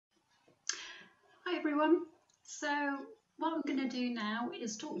everyone. So what I'm going to do now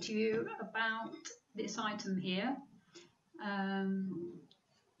is talk to you about this item here.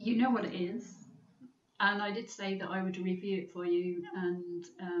 You know what it is, and I did say that I would review it for you and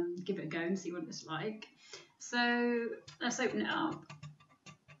give it a go and see what it's like. So let's open it up.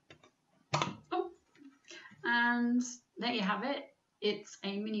 Oh, and there you have it. It's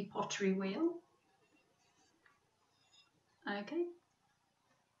a mini pottery wheel. Okay.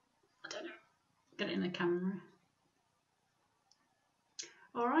 I don't know. Get it in the camera.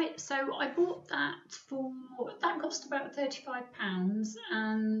 Alright, so I bought that that cost about £35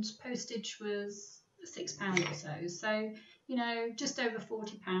 and postage was £6 or so. So, you know, just over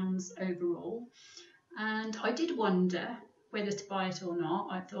 £40 overall. And I did wonder whether to buy it or not.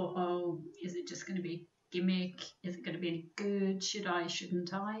 I thought, oh, is it just going to be a gimmick? Is it going to be any good? Should I,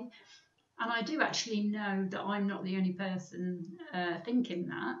 shouldn't I? And I do actually know that I'm not the only person thinking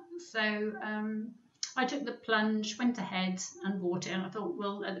that. So I took the plunge, went ahead and bought it, and I thought,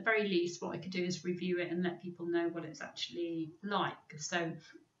 well, at the very least, what I could do is review it and let people know what it's actually like. So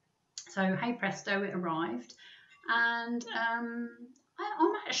hey presto, it arrived, and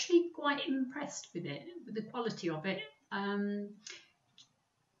I'm actually quite impressed with it, with the quality of it.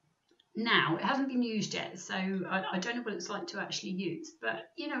 Now, it hasn't been used yet, so I don't know what it's like to actually use,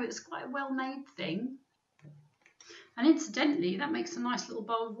 but, you know, it's quite a well-made thing. And incidentally, that makes a nice little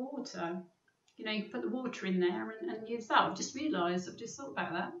bowl of water. You know, you put the water in there and use that. I've just realised, I've just thought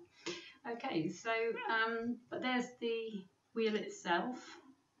about that. Okay, so, but there's the wheel itself.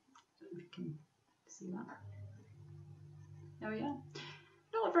 I don't know if you can see that. There we are.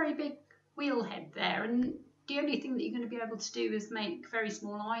 Not a very big wheel head there, and the only thing that you're going to be able to do is make very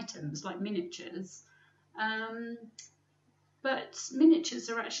small items like miniatures. But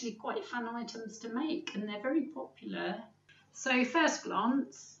miniatures are actually quite fun items to make, and they're very popular. So first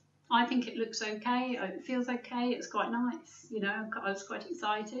glance, I think it looks okay, it feels okay, it's quite nice, you know, I was quite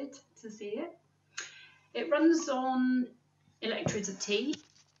excited to see it. It runs on electricity.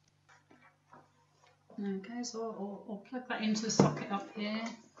 Okay, so I'll plug that into a socket up here.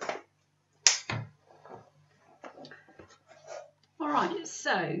 Alright,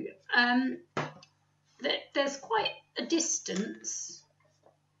 so there's quite a distance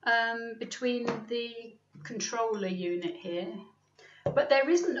between the controller unit here. But there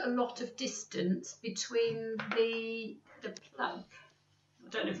isn't a lot of distance between the plug. I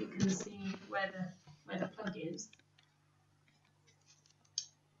don't know if you can see where the plug is.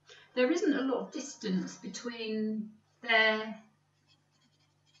 There isn't a lot of distance between there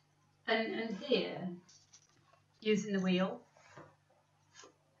and here, using the wheel.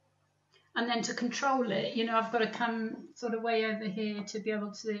 And then to control it, you know, I've got to come sort of way over here to be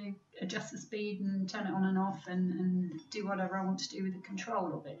able to adjust the speed and turn it on and off and do whatever I want to do with the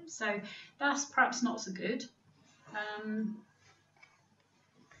control of it. So that's perhaps not so good.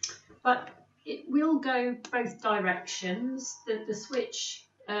 But it will go both directions. The switch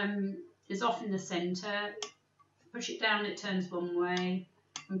is off in the centre. Push it down, it turns one way.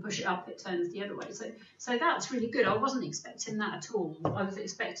 And push it up, it turns the other way. So that's really good. I wasn't expecting that at all. I was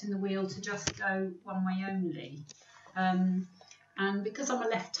expecting the wheel to just go one way only. And because I'm a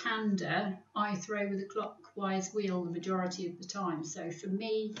left-hander, I throw with a clockwise wheel the majority of the time. So for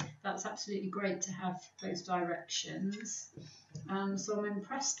me, that's absolutely great to have those directions. So I'm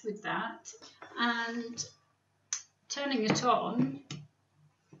impressed with that. And turning it on,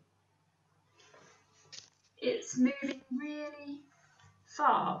 it's moving really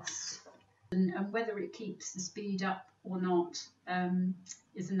fast, and whether it keeps the speed up or not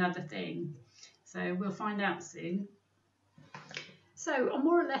is another thing, so we'll find out soon. So I'm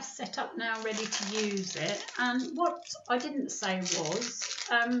more or less set up now, ready to use it, and what I didn't say was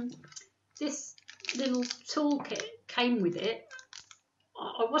this little toolkit came with it.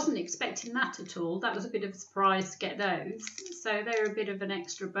 I wasn't expecting that at all. That was a bit of a surprise to get those, so they're a bit of an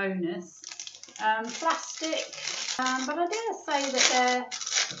extra bonus. Plastic, but I dare say that they're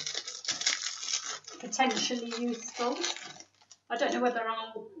potentially useful. I don't know whether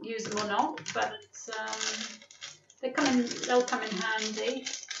I'll use them or not, but they'll come in handy.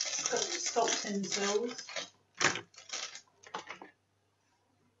 Stock pencils.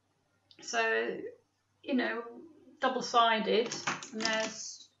 So, you know, double-sided. And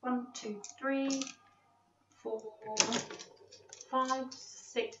there's 1, 2, 3, 4, 5,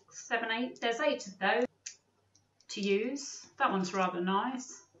 6, 7, 8. There's 8 of those to use. That one's rather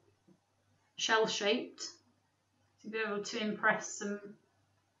nice. Shell-shaped. To be able to impress some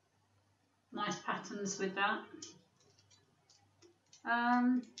nice patterns with that.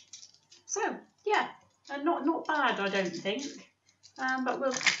 So yeah, not bad, I don't think. But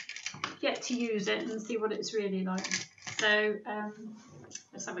we'll get to use it and see what it's really like. So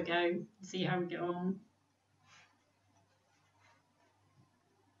let's have a go, see how we get on.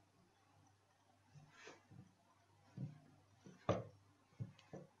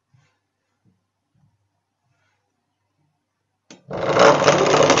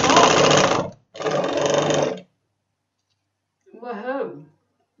 Whoa,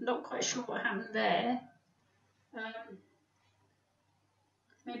 not quite sure what happened there.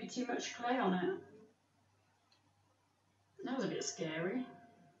 Maybe too much clay on it. That was a bit scary.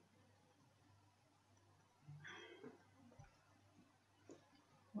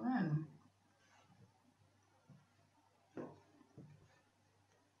 Wow.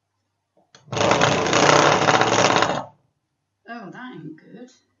 Oh, that ain't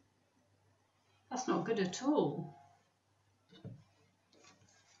good. That's not good at all.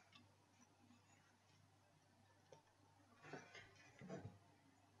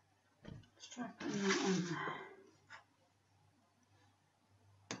 Let's try putting that on.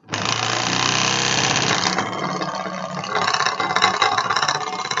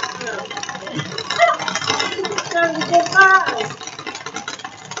 It's going a bit mad.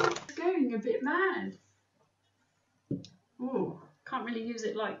 It's going a bit mad. Oh, can't really use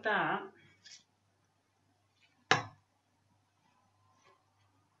it like that.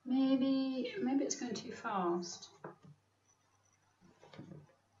 Maybe it's going too fast.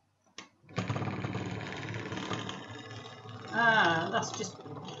 Ah, that's just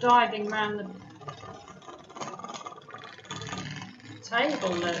diving around the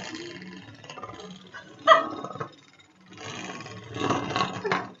table, look.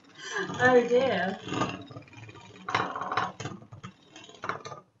 Oh dear.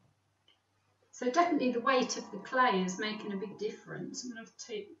 So definitely the weight of the clay is making a big difference. I'm going to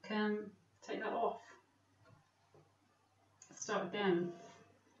take that off. Start again.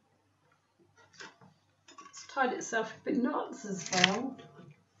 It's tied itself a bit knots as well.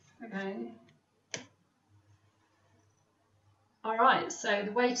 Okay. Alright, so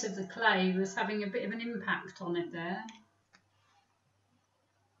the weight of the clay was having a bit of an impact on it there.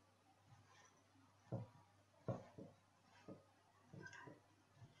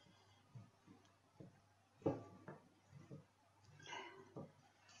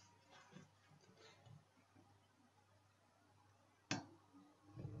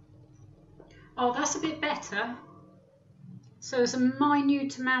 Oh, that's a bit better. So it's a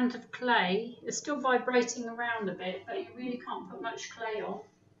minute amount of clay. It's still vibrating around a bit, but you really can't put much clay on.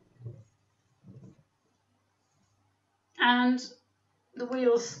 And the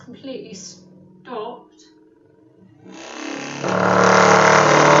wheel's completely stopped.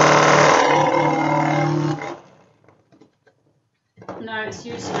 No, it's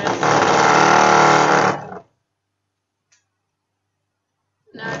useless.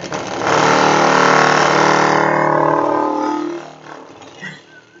 No.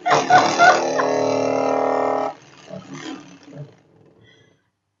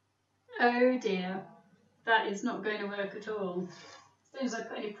 Oh dear, that is not going to work at all. As soon as I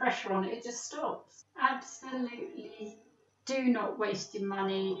put any pressure on it, it just stops. Absolutely do not waste your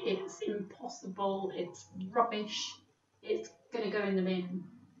money. It's impossible. It's rubbish. It's going to go in the bin.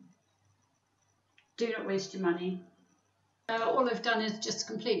 Do not waste your money. All I've done is just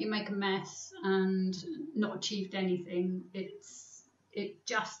completely make a mess and not achieved anything. It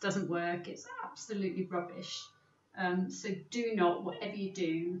just doesn't work. It's absolutely rubbish. So do not, whatever you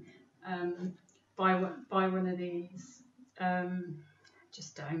do, buy one of these.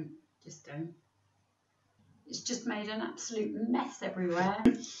 Just don't. It's just made an absolute mess everywhere.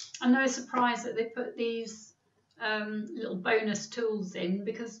 I'm no surprise that they put these little bonus tools in,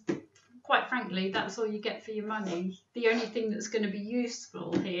 because quite frankly, that's all you get for your money. The only thing that's going to be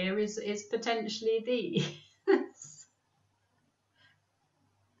useful here is potentially these.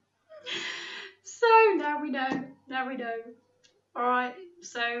 So now we know. All right.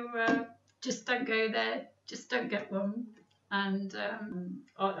 So just don't go there. Just don't get one. And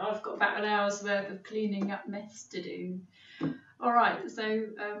I've got about an hour's worth of cleaning up mess to do. All right. So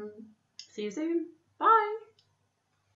see you soon. Bye.